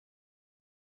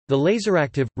The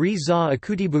LaserActive,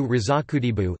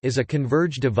 Re-za-akutibu is a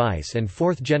converged device and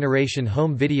fourth-generation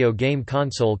home video game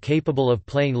console capable of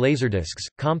playing laserdiscs,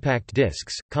 compact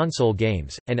discs, console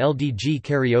games, and LDG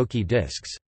karaoke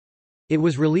discs. It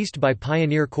was released by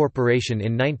Pioneer Corporation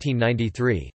in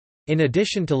 1993. In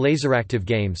addition to LaserActive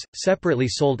games, separately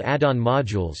sold add-on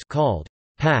modules called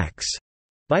packs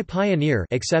by Pioneer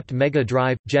accept Mega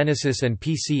Drive, Genesis and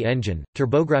PC Engine,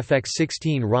 TurboGrafx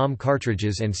 16 ROM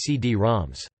cartridges and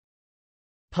CD-ROMs.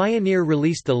 Pioneer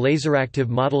released the LaserActive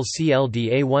model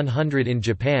CLDA-100 in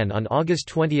Japan on August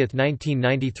 20,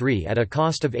 1993 at a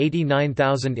cost of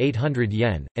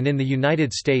 ¥89,800 and in the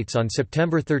United States on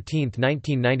September 13,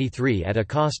 1993 at a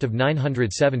cost of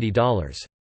 $970.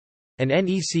 An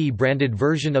NEC-branded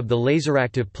version of the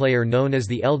LaserActive player known as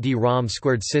the LD-ROM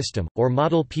squared system, or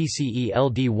Model PCE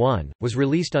LD1, was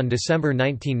released on December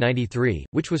 1993,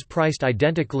 which was priced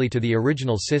identically to the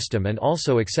original system and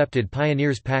also accepted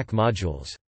Pioneer's pack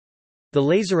modules. The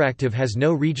LaserActive has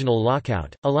no regional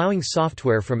lockout, allowing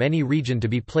software from any region to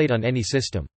be played on any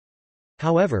system.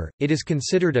 However, it is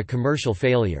considered a commercial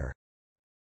failure.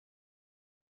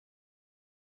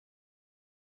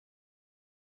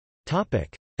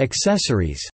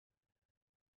 Accessories.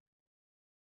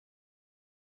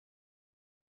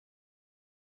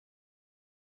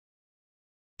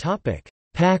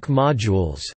 Pack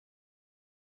modules.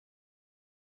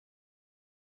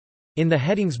 In the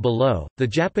headings below, the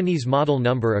Japanese model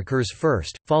number occurs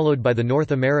first, followed by the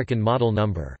North American model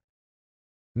number.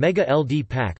 Mega LD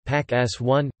Pack, Pack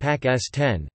S1, Pack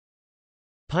S10.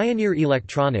 Pioneer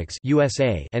Electronics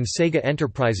USA and Sega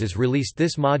Enterprises released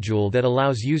this module that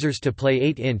allows users to play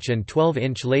 8-inch and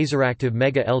 12-inch LaserActive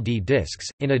Mega LD discs,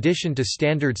 in addition to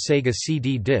standard Sega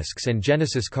CD discs and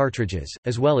Genesis cartridges,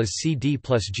 as well as CD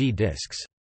plus G discs.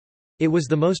 It was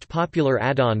the most popular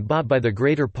add-on bought by the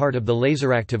greater part of the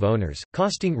LaserActive owners,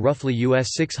 costing roughly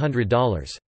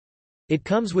 $600. It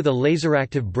comes with a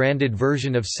LaserActive branded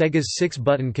version of Sega's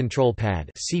 6-button control pad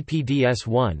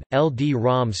CPDS-1,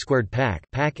 LD-ROM squared pack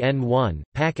Pack N1,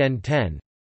 Pack N10.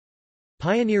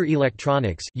 Pioneer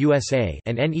Electronics USA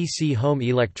and NEC Home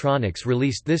Electronics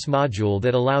released this module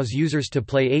that allows users to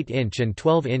play 8-inch and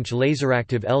 12-inch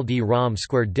LaserActive LD-ROM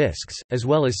squared discs, as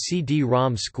well as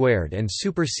CD-ROM squared and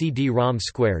Super CD-ROM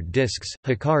squared discs,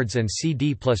 HCards and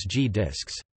CD plus G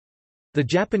discs. The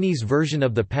Japanese version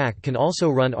of the pack can also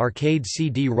run arcade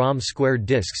CD-ROM squared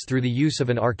discs through the use of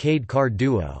an arcade card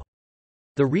duo.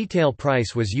 The retail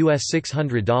price was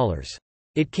 $600.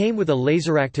 It came with a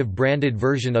LaserActive branded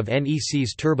version of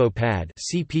NEC's Turbo Pad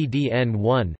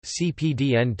CPDN1,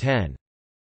 CPDN10.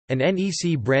 An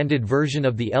NEC branded version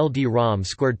of the LD-ROM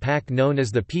squared pack known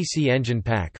as the PC Engine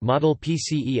Pack Model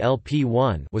PCE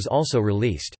LP1 was also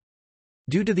released.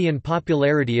 Due to the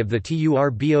unpopularity of the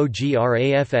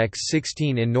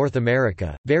TURBOGRAFX-16 in North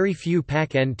America, very few Pack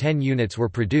N10 units were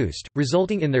produced,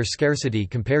 resulting in their scarcity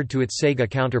compared to its Sega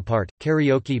counterpart,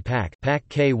 Karaoke Pack Pack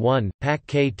K1, Pack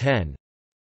K10.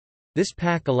 This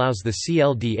pack allows the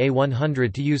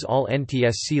CLDA-100 to use all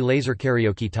NTSC laser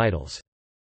karaoke titles.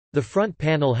 The front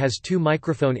panel has two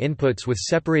microphone inputs with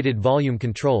separated volume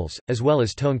controls, as well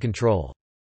as tone control.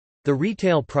 The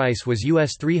retail price was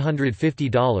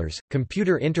 $350.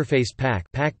 Computer Interface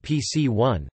Pack Pack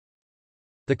PC1.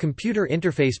 The Computer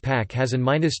Interface Pack has an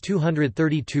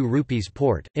 -232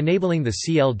 port, enabling the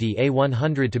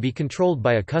CLDA-100 to be controlled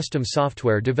by a custom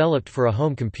software developed for a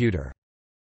home computer.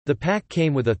 The pack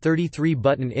came with a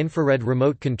 33-button infrared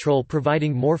remote control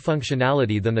providing more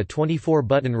functionality than the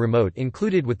 24-button remote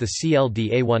included with the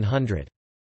CLDA-100.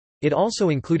 It also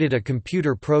included a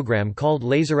computer program called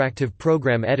LaserActive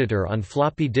Program Editor on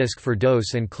floppy disk for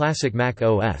DOS and classic Mac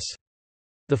OS.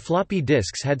 The floppy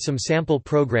disks had some sample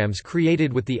programs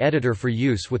created with the editor for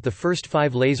use with the first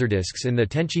 5 laserdiscs in the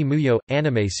Tenchi Muyo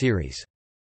anime series.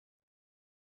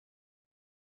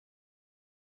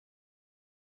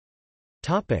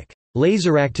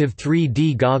 LaserActive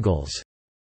 3D goggles.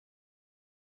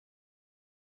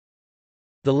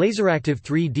 The LaserActive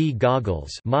 3D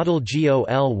goggles Model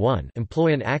GOL1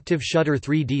 employ an active shutter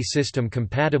 3D system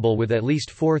compatible with at least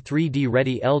 4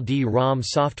 3D-ready LD-ROM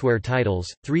software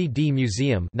titles, 3D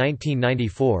Museum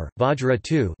 1994, Vajra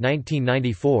 2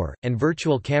 1994, and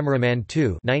Virtual Cameraman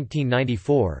 2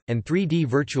 1994, and 3D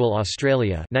Virtual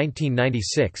Australia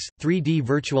 1996. 3D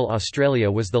Virtual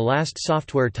Australia was the last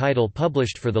software title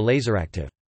published for the LaserActive.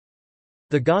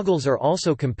 The goggles are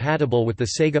also compatible with the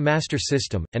Sega Master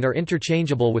System, and are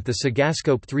interchangeable with the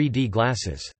Segascope 3D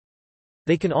glasses.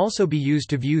 They can also be used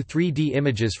to view 3D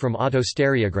images from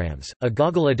autostereograms. A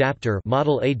goggle adapter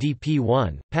model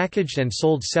ADP-1, packaged and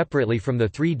sold separately from the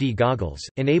 3D goggles,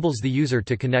 enables the user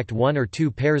to connect one or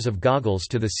two pairs of goggles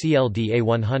to the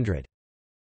CLDA100.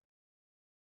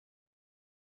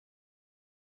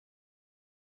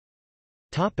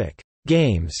 Topic: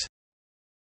 Games.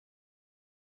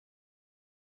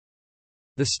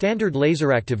 The standard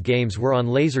LaserActive games were on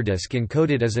Laserdisc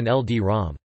encoded as an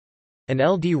LD-ROM. An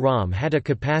LD-ROM had a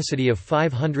capacity of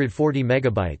 540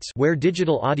 megabytes, where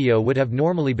digital audio would have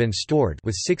normally been stored,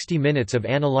 with 60 minutes of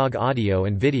analog audio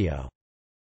and video.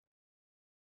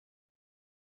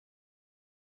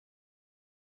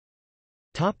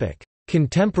 Topic: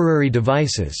 Contemporary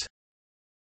devices.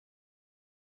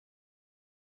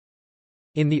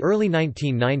 In the early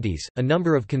 1990s, a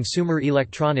number of consumer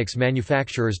electronics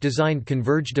manufacturers designed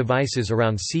converged devices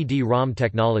around CD-ROM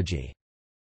technology.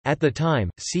 At the time,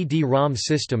 CD-ROM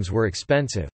systems were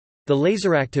expensive. The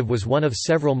LaserActive was one of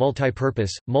several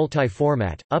multi-purpose,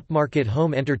 multi-format, upmarket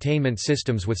home entertainment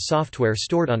systems with software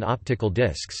stored on optical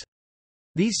discs.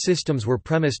 These systems were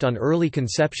premised on early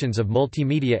conceptions of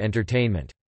multimedia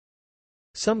entertainment.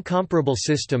 Some comparable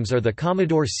systems are the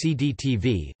Commodore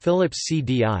CD-TV, Philips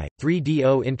CDI,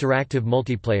 3DO Interactive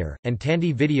Multiplayer, and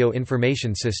Tandy Video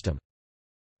Information System.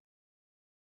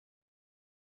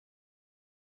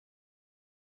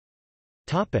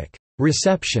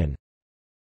 Reception.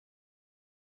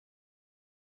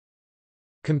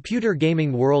 Computer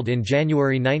Gaming World in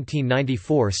January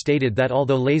 1994 stated that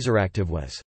although LaserActive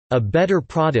was a better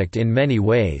product in many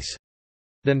ways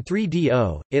than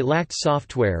 3DO, it lacked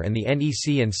software and the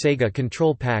NEC and Sega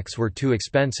control packs were too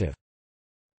expensive.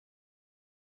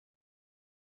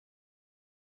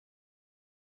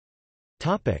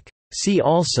 See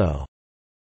also: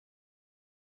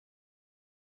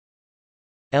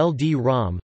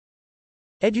 LD-ROM,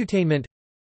 Edutainment,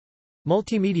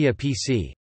 Multimedia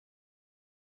PC.